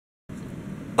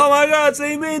Oh my god, so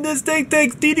you made this thing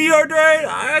take DDR drive?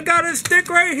 I got a stick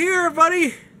right here,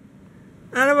 buddy!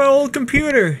 Out of an old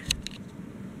computer.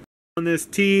 On this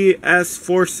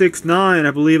TS-469,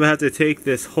 I believe I have to take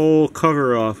this whole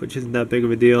cover off, which isn't that big of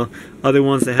a deal. Other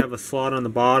ones, they have a slot on the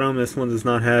bottom. This one does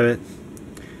not have it.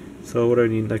 So what do I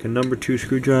need? Like a number 2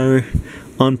 screwdriver.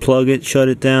 Unplug it, shut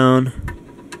it down.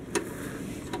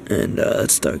 And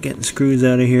let's start getting screws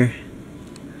out of here.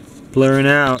 Blurring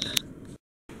out.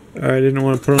 Alright, I didn't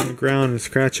want to put it on the ground and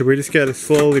scratch it. We just gotta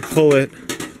slowly pull it.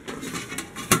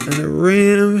 And the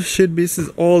RAM should be, this is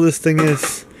all this thing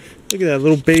is. Look at that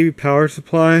little baby power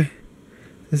supply.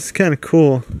 This is kind of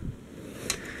cool.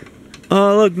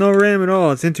 Oh look, no RAM at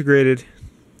all. It's integrated.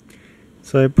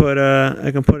 So I put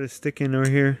I can put a stick in over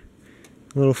here.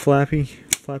 A little flappy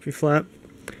flap.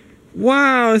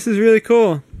 Wow, this is really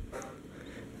cool.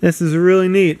 This is really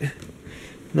neat.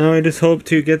 Now I just hope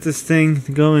to get this thing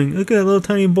going. Look at that little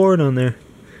tiny board on there.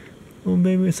 Oh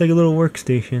baby, it's like a little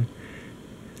workstation.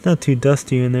 It's not too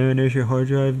dusty in there. And there's your hard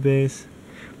drive base.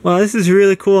 Wow, this is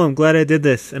really cool. I'm glad I did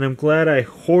this, and I'm glad I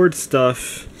hoard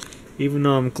stuff. Even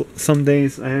though some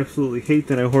days I absolutely hate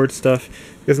that I hoard stuff,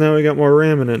 because now we got more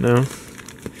RAM in it now.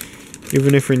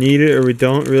 Even if we need it or we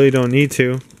really don't need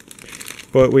to,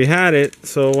 but we had it,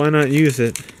 so why not use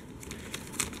it?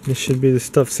 This should be the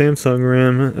stuffed Samsung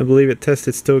RAM. I believe it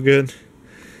tested still good.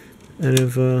 Out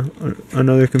of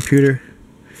another computer.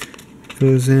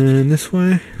 Goes in this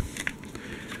way.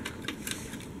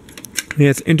 Yeah,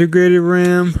 it's integrated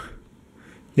RAM.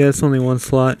 Yeah, it's only one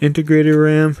slot. Integrated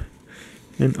RAM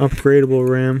and upgradable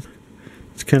RAM.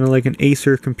 It's kind of like an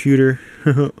Acer computer.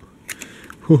 Oh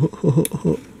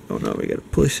no, we gotta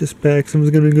push this back.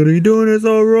 Someone's gonna go, "You're doing this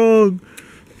all wrong."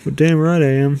 Well, damn right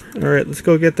I am. Alright, let's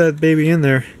go get that baby in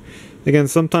there. Again,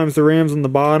 sometimes the RAM's on the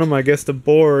bottom. I guess the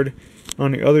board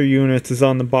on the other units is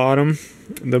on the bottom.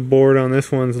 The board on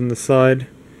this one's on the side.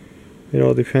 It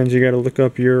all depends. You gotta look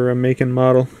up your make and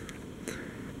model.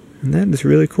 And that is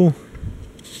really cool.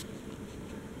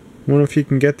 I wonder if you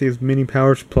can get these mini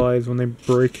power supplies when they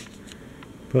break.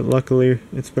 But luckily,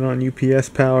 it's been on UPS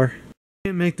power. I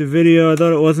didn't make the video. I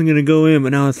thought it wasn't going to go in,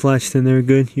 but now it's latched in there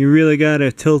good. You really got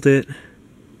to tilt it.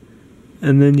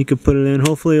 And then you can put it in.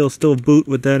 Hopefully it'll still boot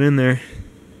with that in there.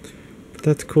 But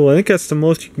that's cool. I think that's the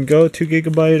most you can go. 2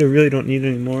 GB. I really don't need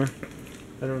any more.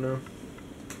 I don't know.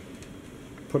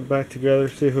 Put it back together.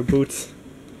 See if it boots.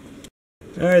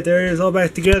 Alright, there it is, all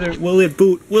back together. Will it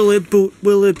boot? Will it boot?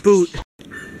 Will it boot?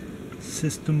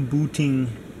 System booting.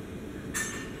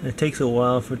 It takes a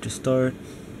while for it to start.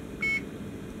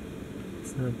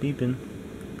 It's not beeping.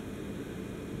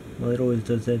 Well, it always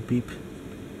does that beep.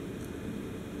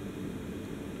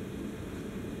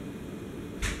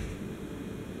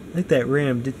 I think that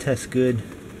RAM did test good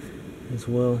as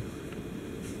well.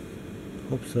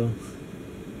 Hope so.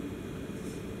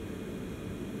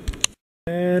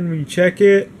 And when you check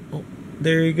it, oh,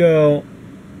 there you go.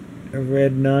 I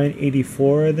read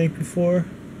 984 I think before.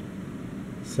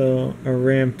 So our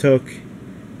RAM took.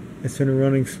 It's been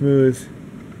running smooth.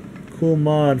 Cool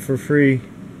mod for free.